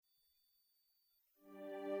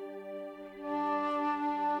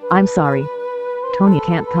I'm sorry. Tony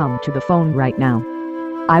can't come to the phone right now.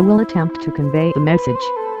 I will attempt to convey the message.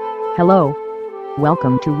 Hello.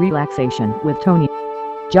 Welcome to Relaxation with Tony.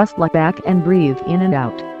 Just lie back and breathe in and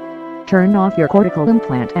out. Turn off your cortical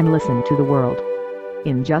implant and listen to the world.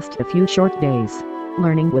 In just a few short days,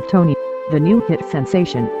 Learning with Tony, the new hit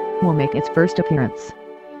sensation, will make its first appearance.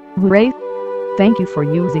 Hooray! Thank you for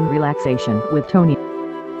using Relaxation with Tony.